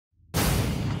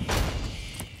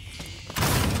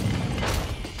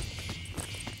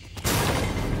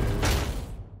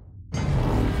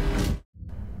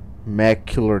Mac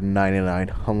Killer 99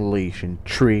 Unleashing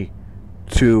 3,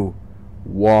 2,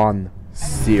 1,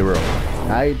 0.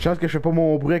 Hey, une chance que je fais pas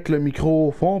mon bruit avec le micro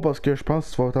au fond parce que je pense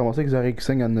que tu vas te ramasser avec les oreilles qui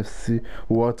saignent en esti.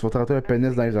 Ouais, tu vas te rentrer un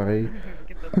pénis dans les oreilles.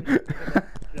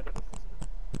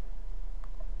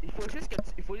 Il faut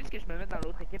juste que je me mette dans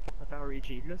l'autre équipe pour faire un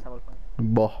rager, là ça va le faire.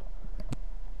 Bon.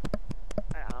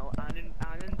 En une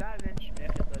balle, man, je suis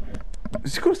meilleur que toi, là.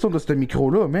 C'est quoi le son de ce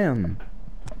micro-là, man? Je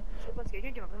sais pas, c'est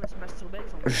quelqu'un qui est en train de se masturber avec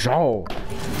son... Genre!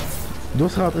 Il doit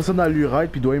se rentrer ça dans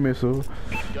l'urètre pis il doit aimer ça.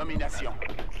 Domination.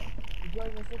 Il doit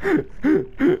aimer ça.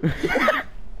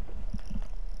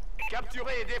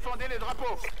 Capturez et défendez les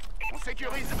drapeaux. On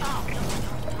sécurise A.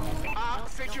 A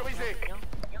sécurisé.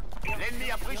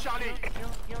 L'ennemi a pris Charlie.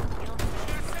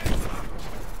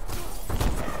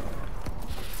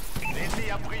 L'ennemi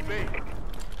a pris B.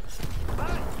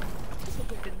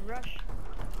 C'est une rush.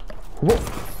 Wow.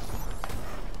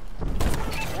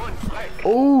 Drone prêt.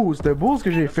 Oh, c'était beau ce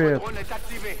que j'ai fait. Drone est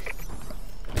activé.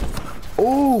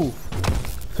 Oh!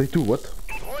 C'est tout, what?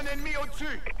 Drone ennemi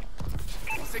au-dessus.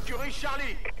 On sécurise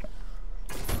Charlie.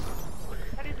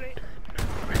 Allez, jouer.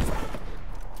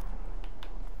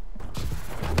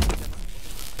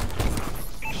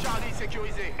 Charlie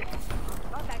sécurisé.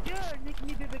 Ah, ta gueule, Nick,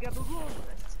 ni bébé gabogo.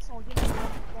 C'est son game.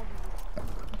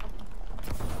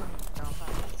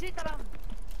 Si, t'as l'âme.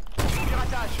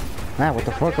 Piratage. Ah, what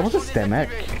the fuck? Comment ça c'était mec?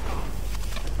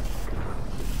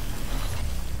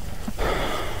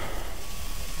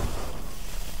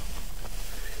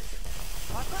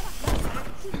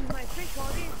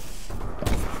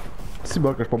 C'est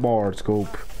bon que je suis pas bon hard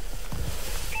scope.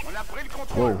 On a pris le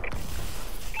contrôle. Oh.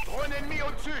 Drone ennemi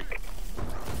au-dessus.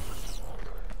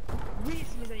 Oui,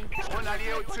 c'est mes amis. Drone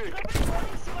allié au-dessus.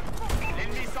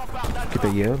 L'ennemi s'empare Que d'Alpha. ta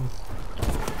gueule.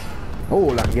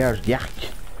 Oh, l'arrière,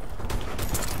 yark.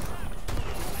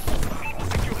 On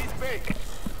sécurise B.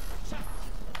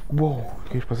 Wow, ok,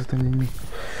 je pensais que c'était un ennemi.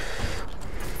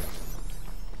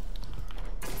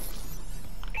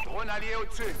 Drone allié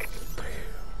au-dessus.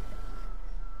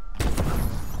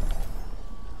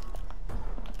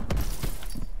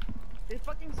 C'est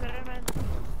fucking serré, man.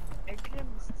 Un crime,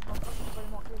 si tu m'en pas, tu vas le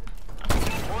manquer.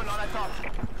 Drone en attente.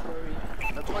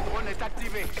 Notre drone est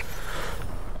activé.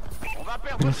 On va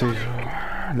perdre Non, c'est Charlie.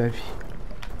 la vie.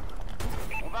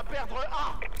 On va perdre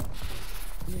A.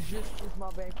 Mais juste, je m'en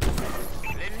vais un peu.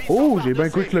 L'ennemi Oh, s'empare j'ai de bien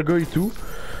C. quick le gars et tout.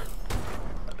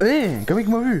 Hein, comment il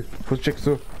m'a vu? Faut que je check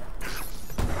ça.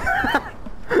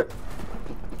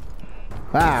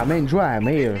 Ah, man, joue à la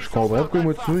mère. Je comprends pourquoi il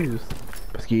m'a tué.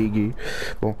 Parce qu'il est gay.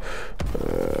 Bon.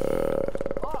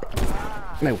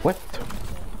 Mais what?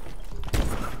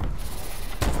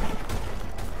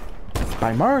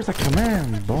 Ben, meurs, sacrément.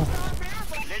 Bon.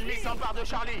 L'ennemi s'empare de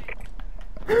Charlie.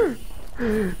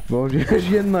 Bon, je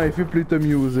viens de knifer Play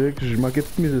Music. Je manquais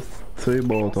toutes mes tirs,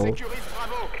 bon, On tard. sécurise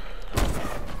Bravo.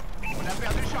 On a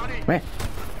perdu Charlie. Mais,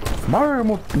 meurs,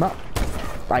 mon. Non.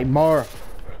 Ben, meurs.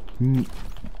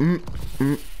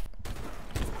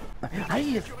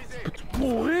 Aïe, peux-tu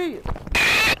mourir?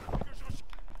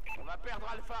 On va perdre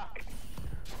Alpha.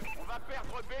 On va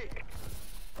perdre B.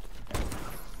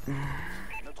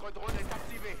 Notre drone est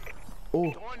activé.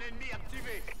 Oh. Drone ennemi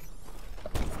activé.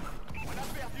 On a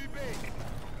perdu B.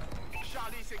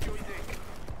 Charlie sécurisé.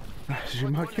 J'ai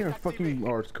manqué un fucking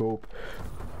hard scope.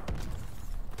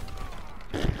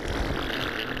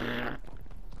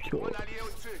 Drone allié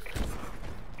au-dessus.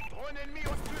 Drone ennemi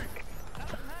au-dessus. Ah,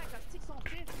 mec, la stick son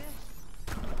fils, man.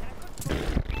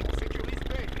 On sécurise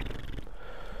B.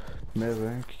 Mais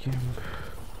hein, qui. Ben,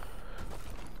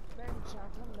 j'ai en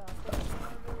train de la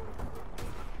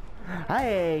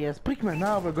Hey, esprit que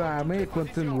m'énerve le gars à main,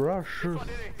 Quentin Rush.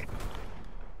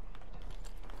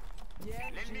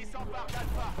 L'ennemi s'empare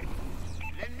d'Alpha.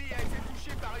 L'ennemi a été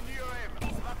touché par une UEM. On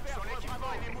va perdre son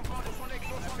équipement et les mouvements de son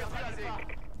exo sont neutralisés.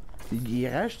 Il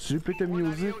rage dessus, Play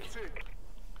Music.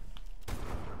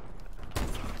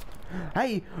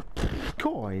 Hey!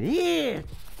 Quoi?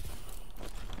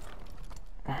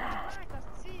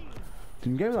 C'est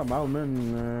une game de mal,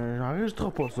 man.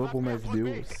 J'enregistrerai pas ça pour ma vidéo.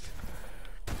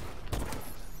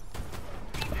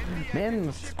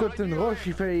 Man, si Quentin Rush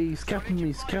il scrape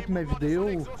ma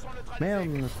vidéo.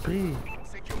 Man, esprit. On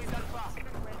sécurise Alpha.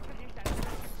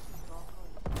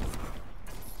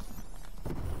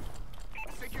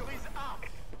 On sécurise A.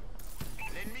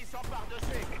 L'ennemi s'empare de C.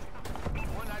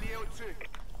 Drone allié au-dessus.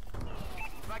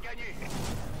 On va gagner.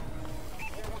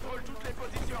 On contrôle toutes les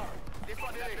positions.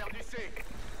 Défendez la perdu C.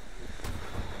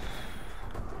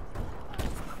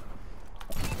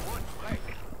 Drone prêt.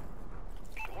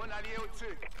 Drone allié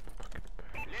au-dessus.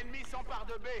 L'ennemi s'empare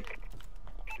de B.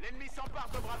 L'ennemi s'empare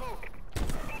de Bravo.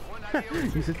 Drone allié Il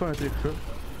au-dessus. essaie de faire un trick shot.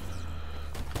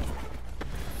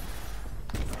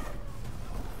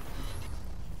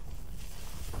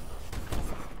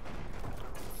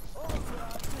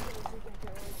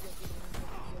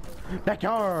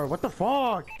 D'accord, what the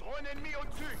fuck? Drone ennemi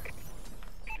au-dessus.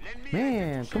 L'ennemi a été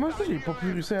Man, touché comment par ça une j'ai pas pu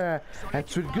UAV. réussir à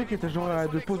tuer le gars qui était genre à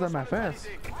 2 pouces à ma face?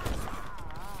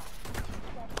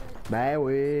 Ben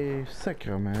oui,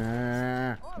 sacrement.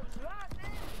 Oh,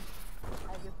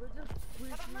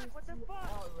 right, man! What the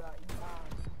fuck?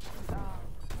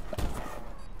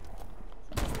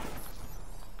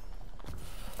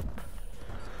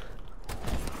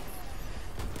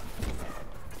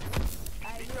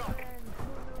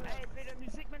 Hey, fais la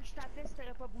musique, man, je t'appelais si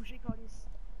t'aurais pas bougé, Calis.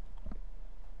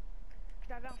 Je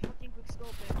t'avais en fucking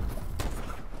quickscope, man.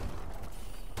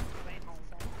 Ben non,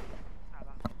 ça. Ça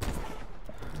va.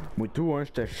 Moi tout, hein,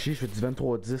 j'étais chier, je fais du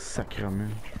 23-10, sacrement.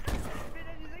 Fais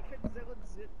la musique, fait du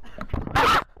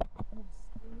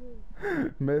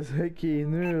 0-18. Mais c'est qui est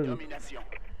nul. Domination.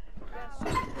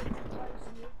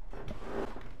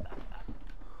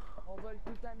 On va le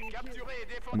tout amélioré. Capturez et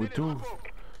défendez Moi les tout. drapeaux.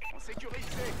 On sécurise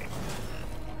C.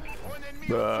 Drone ennemi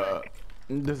Bah,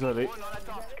 au-dessus. désolé. Drone en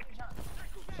attente.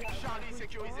 Charlie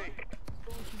sécurisé.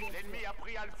 L'ennemi a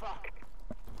pris Alpha.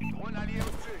 Drone allié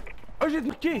au-dessus. Oh, j'ai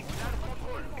marqué! On a le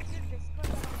contrôle.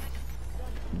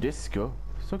 Jessica.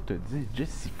 C'est ça que t'as dit,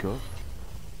 Jessica.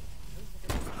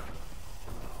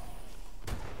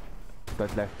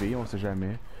 Peut-être la fille, on sait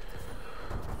jamais.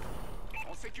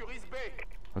 On sécurise B.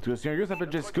 En tout cas, si un gars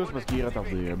s'appelle Jessica, c'est parce qu'il est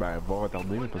retardé. Ben, pas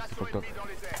retardé, mais parce que c'est pas top. Ennemi dans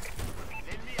les airs.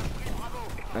 L'ennemi a pris Bravo.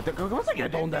 Attends, comment ça qu'il y a un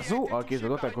drone d'assaut? Ah, ok, ça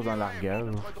doit être à cause d'un largage.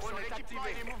 Notre drone est activé.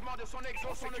 Les mouvements de son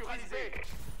exo sont neutralisés.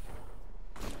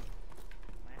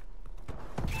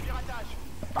 Piratage.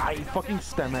 Ah, il fucking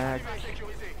stomach.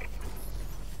 Sécurisé.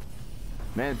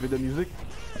 Man, un peu de musique.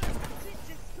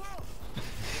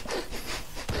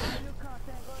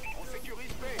 On sécurise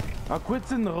B. Ah,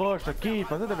 Quentin Rush, ok. Je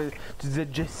pensais que tu disais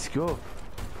Jessica.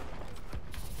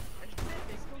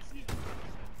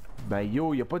 Ben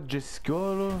yo, y'a pas de Jessica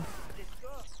là.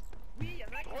 Oui, y'en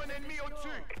a qui Drone ennemi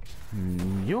au-dessus.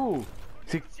 Yo!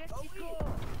 C'est. Jessica!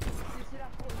 C'est la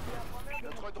première de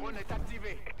Notre drone est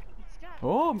activé.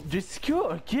 Oh, Jessica,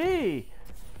 ok!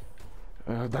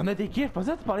 Dans notre équipe, je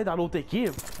pensais que tu parlais dans l'autre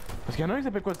équipe. Parce qu'il y en a un qui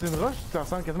s'appelle Quentin Rush, tu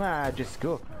ressembles quasiment à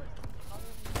Jessica.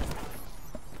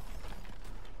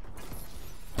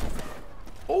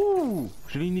 Oh!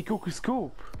 J'ai les Nico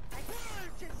Criscope.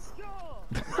 Jessica!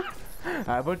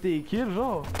 Elle vole tes kills,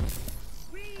 genre.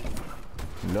 Oui!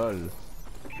 Lol.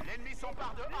 L'ennemi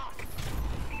s'empare de A.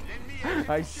 L'ennemi est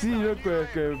Ah, ici, là,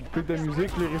 que plus de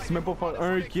musique, là, il réussit même pas à faire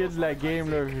un kill de la game,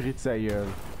 là, je ris de sa gueule.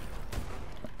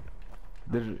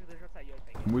 Déjà. Déjà, ça y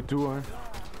est. Moi tout, hein.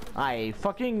 Ah, hey,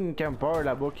 fucking camper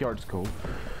là-bas qui hardscope.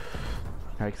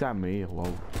 Avec sa mire, wow.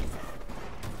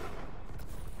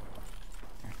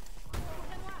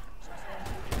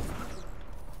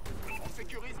 On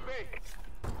sécurise B.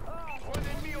 Drone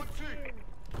ennemi au-dessus.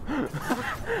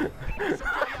 Ils sont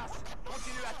coriaces.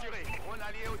 Continue à tirer. Drone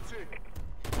allié au-dessus.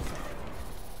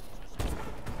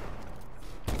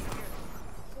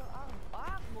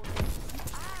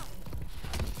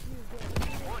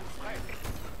 Drone prêt.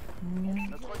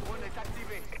 Notre drone est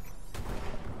activé.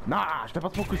 Non, j'étais pas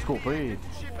trop scopé.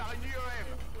 Touché par une UAV.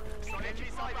 Son ennemi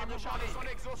s'empare de Charlie. Son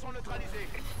exo sont neutralisés.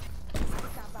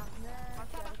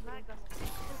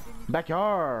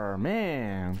 D'accord,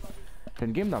 man. Fait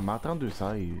une game dans ma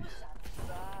 32-16.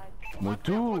 Moi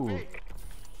tout.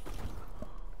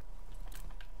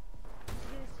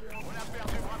 On a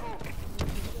perdu, bravo.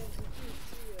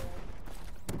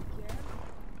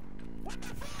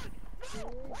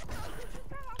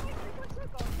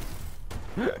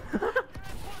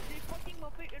 J'ai fucking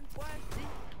moppé une fois, si.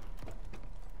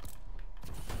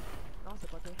 Non, c'est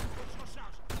pas toi.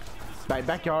 Ben,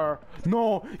 backer.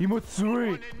 Non, il m'a tué.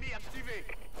 Drone ennemi activé.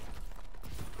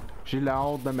 J'ai la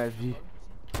honte de ma vie.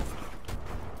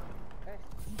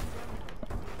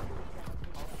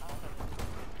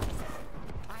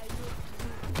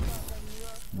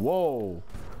 Wow.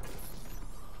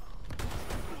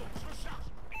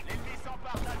 L'ennemi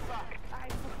s'empare d'Alpha. Ah,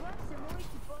 pourquoi c'est moi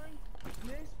qui pogne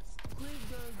le squid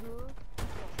d'un gars?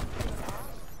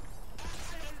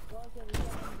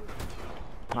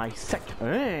 Ah, il sac.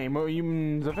 Hein, il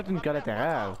nous a fait une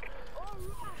collatérale.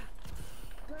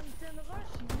 Quentin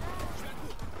Rush,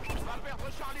 il On va perdre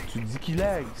Charlie. Tu dis qu'il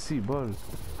lag, c'est bol.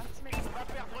 On va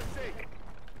perdre C.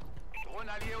 Drone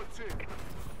allié au-dessus.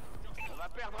 On va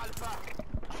perdre Alpha.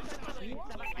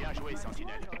 Bien joué,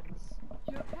 Sentinelle.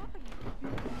 il a pas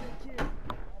une kill.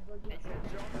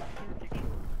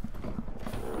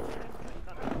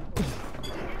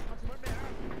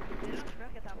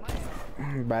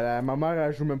 Ben, ma mère,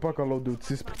 elle joue même pas encore l'autre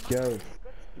d'outil, c'est plus cœur.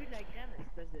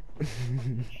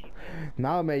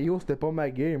 Non, mais yo, c'était pas ma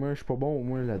game, hein. Je suis pas bon au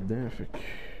moins là-dedans, fait que. Ouais,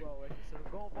 c'est ça.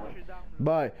 Bon, j'ai d'armes.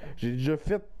 Ben, j'ai déjà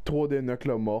fait 3D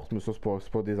nucléaires mortes, mais ça c'est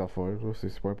pas des affaires,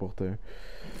 c'est pas important.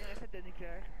 J'ai jamais fait de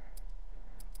nucléaire.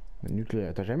 Le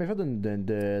nucléaire, t'as jamais fait de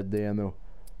DNA? Non.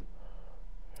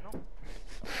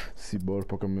 Si bol,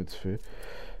 pas comme tu fais.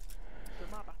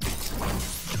 Seulement à partir.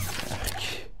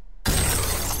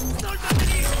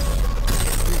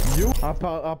 Yo, en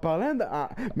parlant de...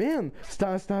 man, c'est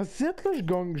en site là, je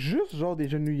gagne juste genre des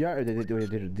genouillères,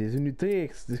 des unités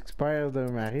experts de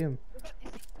marine.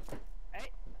 Hey,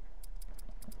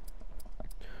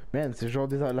 Man, c'est genre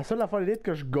la seule affaire d'élite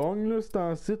que je gagne là, c'est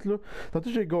en site là. Tantôt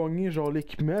j'ai gagné genre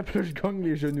l'équipement, pis là je gagne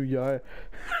les genouillères.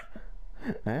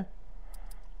 Hein?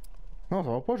 Non,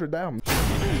 ça va pas, jeu d'armes.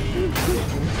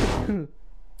 non,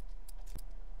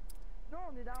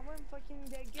 on est dans le même fucking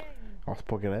dead game. Oh, c'est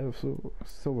pas grave ça.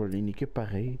 Ça, on va les niquer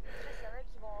pareil. C'est vrai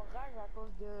qu'ils vont rage à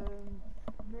cause de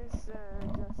Miss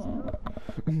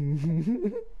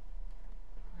Jessica.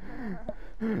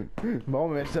 Bon,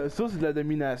 mais ça c'est de la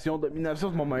domination. Domination,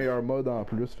 c'est mon meilleur mode en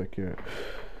plus, fait que.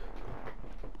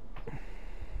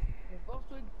 Mais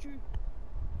force-toi le cul.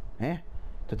 Hein?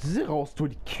 T'as dit rase-toi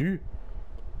le cul?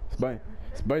 C'est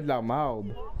ben de la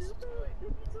merde.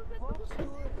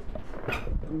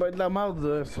 C'est ben de la merde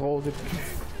de se raser le cul.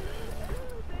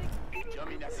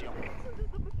 Domination.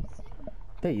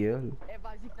 Ta gueule. Eh,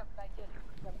 vas-y, ferme ta gueule.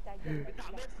 Ferme ta gueule. Mais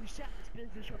ta mère, c'est cher,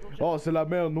 espèce de chaudron. Oh, c'est la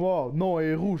mer noire. Non,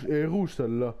 elle est rouge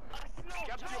celle-là.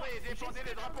 Capturez et défendez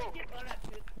les drapeaux.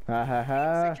 Ah ah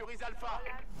ah. Sécurise Alpha.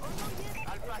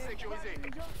 Alpha sécurisé.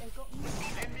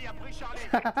 L'ennemi a pris Charlie.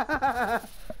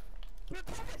 Tu peux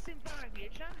pas laisser me faire un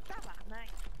glitch, hein? Tabarnak.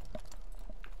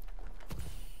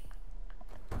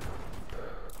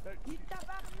 Il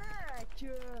tabarnak! Chris,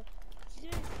 il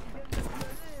vient de me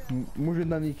violer. Moi, j'ai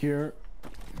d'en niquer un.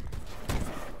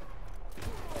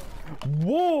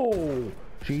 Wow!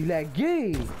 J'ai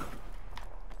lagué!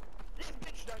 Laisse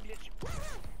bitch dans le glitch.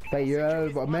 Ta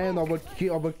gueule, man, on va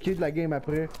kicker de la game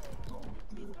après.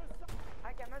 Ah,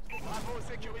 comment tu fais ça? Bravo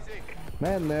sécurisé.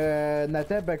 Man,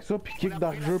 Nathan avec ça pis kick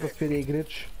dans le jeu parce qu'il fait des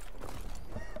glitches.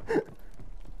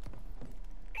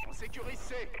 On sécurise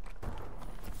C.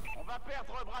 On va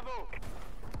perdre Bravo.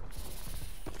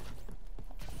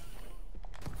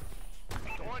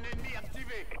 Drone ennemi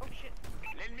activé. Oh shit.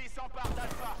 L'ennemi s'empare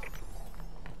d'Alpha.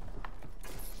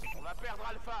 On va perdre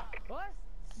Alpha. Oh,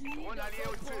 si! On a lié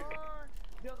au-dessus.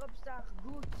 De Rob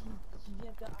Stargo qui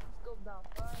vient te hardscope d'en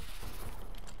face.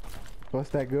 Pas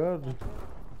ta god.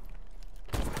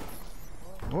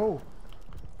 Oh!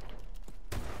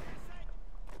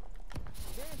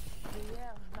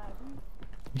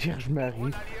 Vierge On Marie. a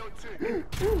lié au-dessus.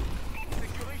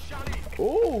 Sécurise Charlie.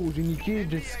 Oh! J'ai niqué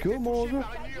Jessica, mon gars.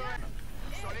 Par une UEM.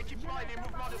 Sur l'équipement et les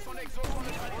mouvements de son exo sont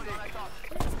neutralisés.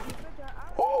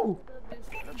 Oh!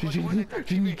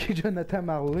 J'ai niqué Jonathan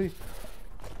Marley.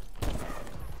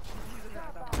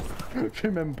 Je sais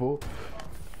même pas.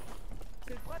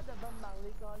 C'est le frère de Bob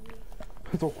Marley,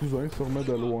 Collier. Ton cousin, sûrement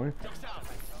de loin.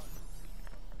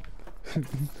 Comment tu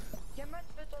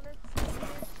fais ton activité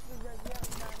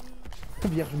de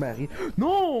Vierge Marie.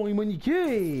 Non! Il m'a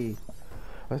niqué!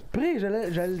 Après, j'ai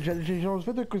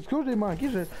fait de Cusco, je l'ai manqué,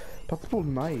 j'ai parti pour le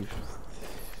knife.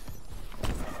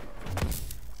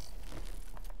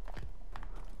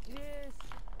 Yes!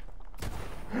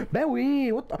 Ben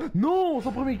oui! What the... Non!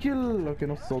 Son premier kill! Ok,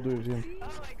 non, c'est son deuxième. Oh my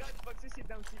god, fuck ça, c'est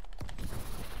dedans aussi.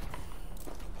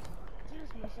 Yes,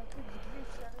 je me sens plus du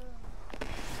glitch, sérieux.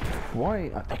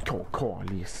 Ouais, attaque ton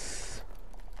calice.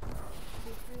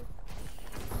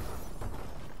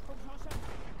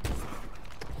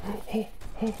 Oh!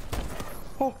 Oh!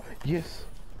 Oh! Yes!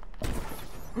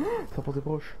 Ça passe des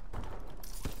proches.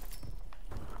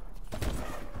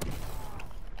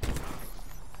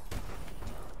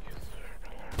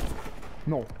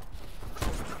 Non.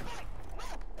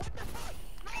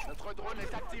 Notre drone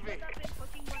est activé.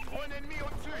 Drone ennemi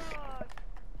au-dessus.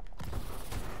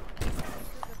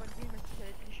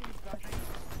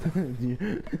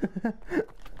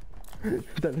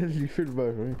 T'allais lui faire le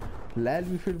vagin. Là,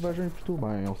 lui fait le vagin plutôt.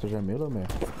 Ben, on sait jamais là, mais. Non,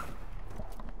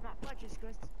 pas Jessica,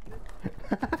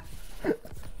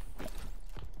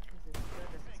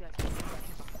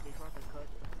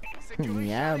 c'est Sécurise Miam,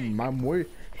 Charlie. moi.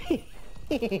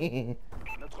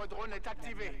 Notre drone est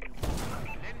activé.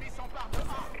 L'ennemi s'empare de A.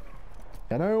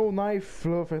 Y'en a un au knife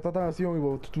là, faites attention, il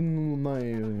va tout nous knife.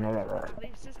 L'ennemi a été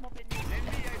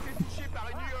touché par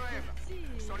une UEM.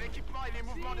 Son équipement et les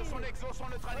mouvements de son exo sont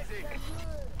neutralisés.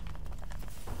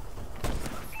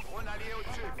 Drone allié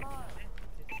au-dessus.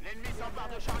 L'ennemi s'empare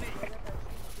de Charlie.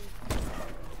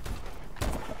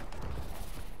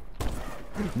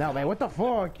 Non, ben what the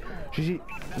fuck?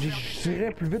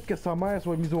 J'irais plus vite que sa mère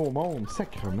soit mise au monde,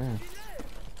 sacrement.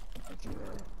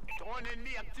 Drone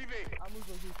ennemi activé. Ah, moi,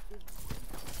 je vais jouer.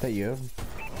 Ta gueule.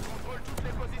 On contrôle toutes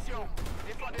les positions.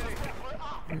 Défendez-les. Contre A.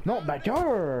 Non,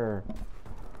 backer!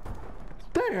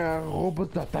 T'es un robot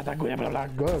de la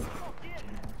gueule.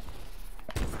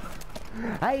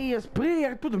 Hey, esprit,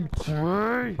 arrête pas de me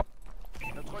tuer!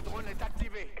 Notre drone est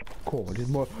activé.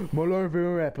 Moi là un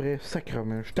V1 après,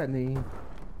 sacrement, je suis tanné.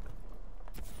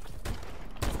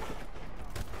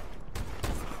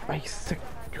 Hey,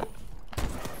 sacre.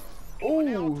 Oh,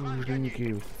 je l'ai niqué.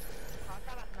 L'ennemi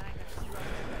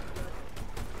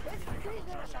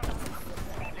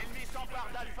s'empare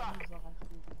d'Alpha.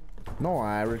 Non,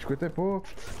 je quittais pas.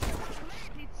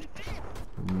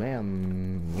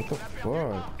 Man, what the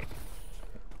fuck?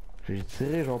 J'ai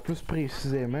tiré genre plus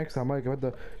précisément que sa mère est capable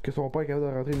de... que son père est capable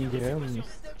de rentrer une graine.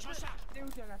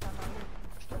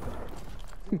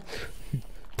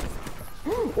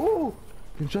 Oh!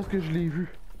 Une chance que je l'ai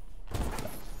vu.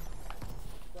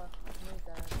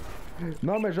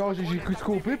 Non mais genre j'ai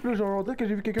scopé pis là genre peut-être que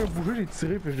j'ai vu quelqu'un bouger, j'ai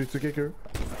tiré pis j'ai tué quelqu'un.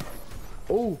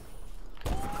 Oh!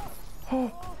 Oh!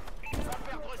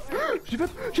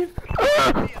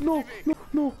 Ah! Non, non,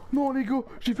 non, non les gars,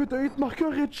 j'ai fait un hit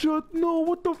marqueur headshot, non,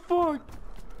 what the fuck?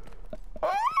 Ah!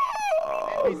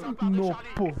 Non,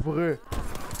 pas vrai.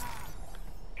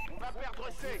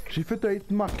 J'ai fait un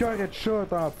hit marqueur headshot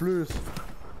en plus.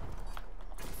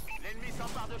 L'ennemi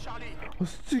s'empare de Charlie. Oh,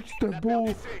 c'est que c'était beau!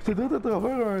 C'était direct à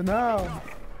travers un arbre!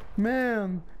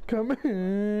 Man! Comment?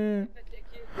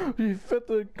 J'ai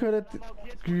fait un collet...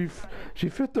 J'ai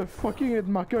fait un fucking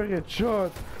headmarker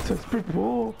headshot! Ça se peut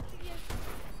pas!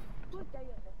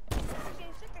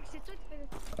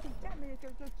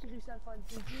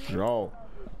 Genre...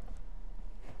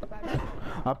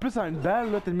 En plus, à une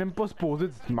balle, là, t'es même pas supposé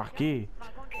de te marquer.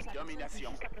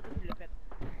 Domination.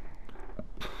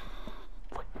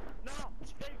 Non,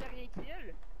 tu fais le dernier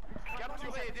kill.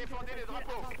 Capturez et défendez les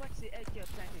drapeaux. Pense-toi que c'est elle qui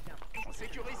obtient les camps. On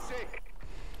sécurise C.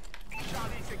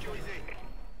 Charlie sécurisé.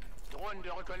 Drone de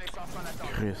reconnaissance en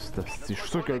attente. Christ, je suis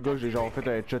sûr que le gars que j'ai genre fait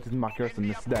un headshot de marqueur, c'est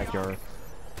une hacker.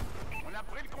 On a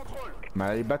pris le contrôle. Mais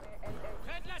aller battre...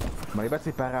 Mais aller battre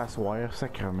ses parents à soir,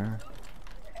 sacrement.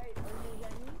 Hey, un de mes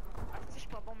amis, si je suis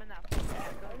pas bon maintenant, un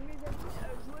de mes amis a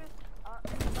joué à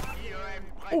IEM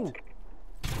prête. Oh!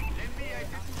 L'ennemi a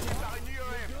été touché par une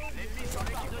IEM. L'ennemi sans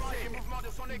l'équipe de C. Les mouvements de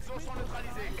son exo sont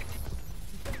neutralisés.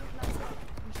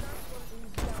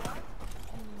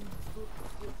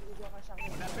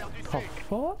 On a perdu Oh C.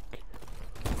 fuck?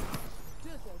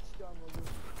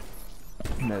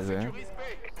 Mais hein? Sécurise B.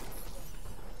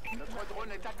 Notre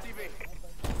drone est activé.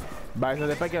 Ben ça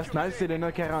dépend qu'à Snell, c'est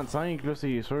l'ENA 45, là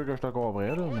c'est sûr que je te comprends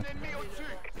là. Drone Mais... ennemi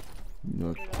au-dessus.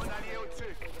 Donc, Drone allié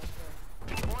au-dessus.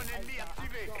 Drone ennemi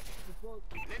activé.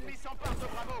 L'ennemi s'empare de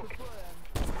Bravo.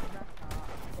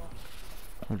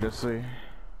 je le sais.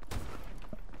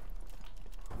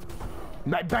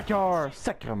 Mais backer!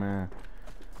 Sacrement!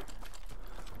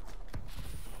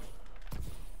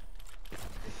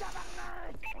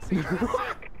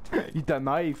 Il t'a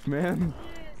knife, man!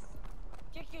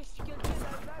 quelqu'un je suis quelqu'un dans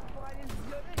le bac pour aller se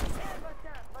violer.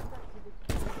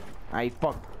 Va-t'en. Hey,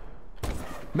 fuck!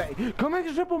 Mais comment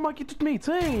je fais pour manquer toutes mes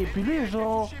tirs? Puis lui,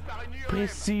 genre, Touché par une IEM.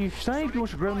 Prestige 5, moi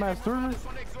je suis Grandmaster. Son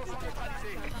exo sont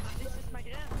neutralisés. C'est ma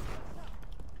graine.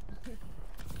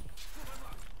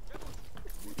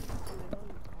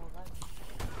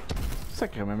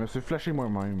 Sacrement, me suis flashé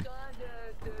moi-même.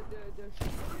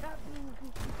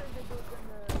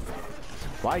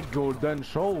 White Golden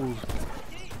Shows!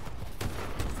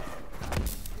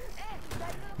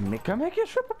 Mais comment que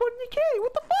je fais pour pas le niquer? What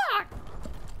the fuck?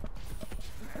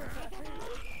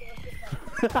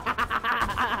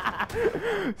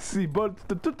 C'est bon,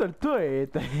 tout le tas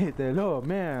était là,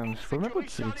 man. Je peux même pas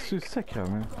tirer dessus,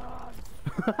 sacrément.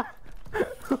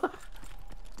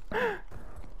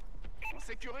 On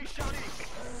sécurise Charlie.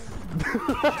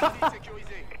 Charlie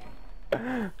sécurisé.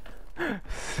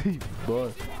 C'est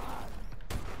bon.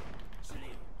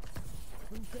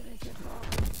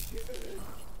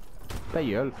 Ta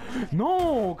gueule.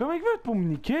 Non! Comment il veut pour me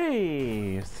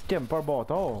niquer? C'est qu'il aime pas le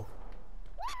bâtard.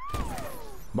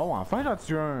 Bon, enfin j'en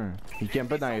tue un. Il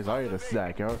campait dans les airs, c'est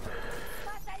d'accord.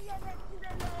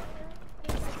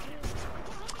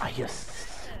 Ah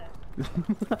yes!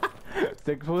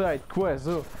 C'était supposé être quoi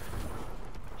ça?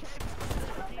 Ils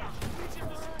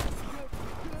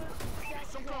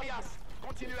sont coriaces.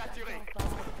 Continuez à tirer.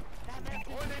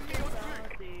 Drone ennemi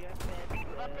au-dessus.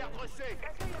 On va perdre C.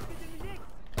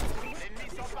 L'ennemi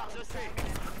s'empare de C.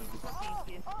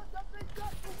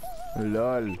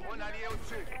 LOL. Drone allié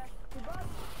au-dessus.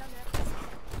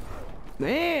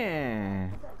 Hein?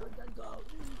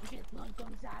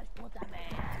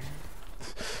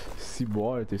 Si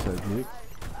boire, t'es sadique.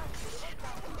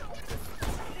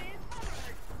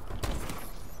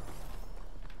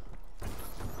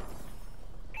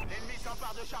 L'ennemi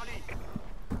s'empare de Charlie.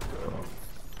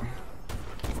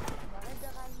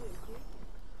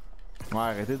 Ouais,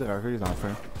 arrêtez de rager les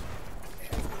enfants.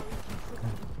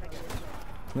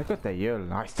 Mais quoi ta gueule?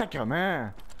 Ah, sacrement!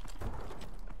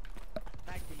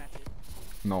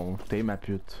 Non, t'es ma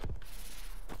pute.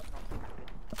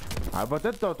 Ah,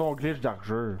 peut-être ton glitch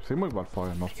d'argeur. C'est moi qui vais le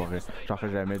faire. Non, c'est pas vrai. J'en fais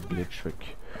jamais de glitch, fait que...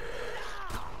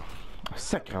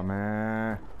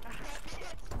 Sacrement!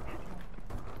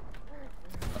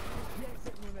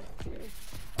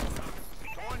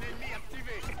 Drone ennemi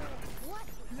activé.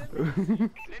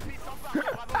 L'ennemi s'empare de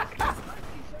Bravo.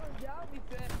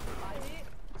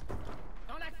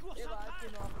 Dans la course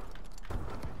centrale.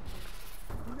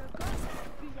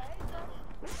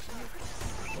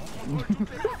 Contrôle toutes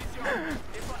les positions.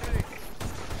 Défendez-les.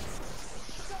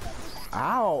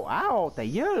 Ow! Ow! Ta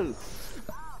gueule!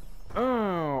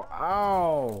 Oh!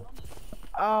 Ow!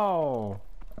 Ow!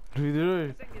 J'ai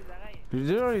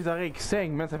déjà les oreilles qui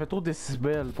saignent, man. Ça fait trop de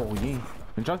décibels pour rien.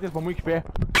 Une chance que c'est pas moi qui paie.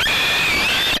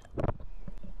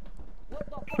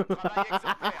 Travail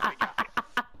exemplaire, les gars.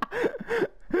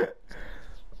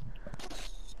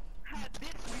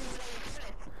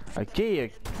 Ok.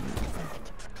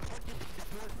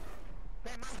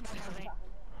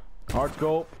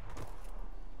 Hardcore.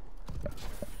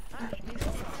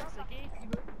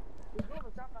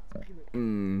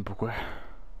 Pourquoi?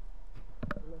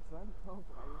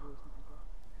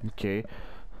 Ok.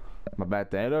 Ben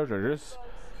attends là, je vais juste...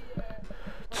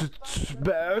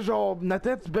 Ben genre,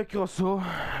 Nathan, tu beckeras ça.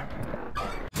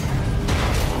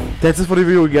 That's it for the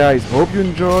video, guys. Hope you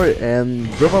enjoy and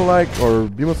drop a like or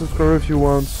be my subscriber if you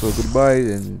want. So goodbye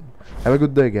and have a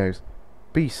good day, guys.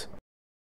 Peace.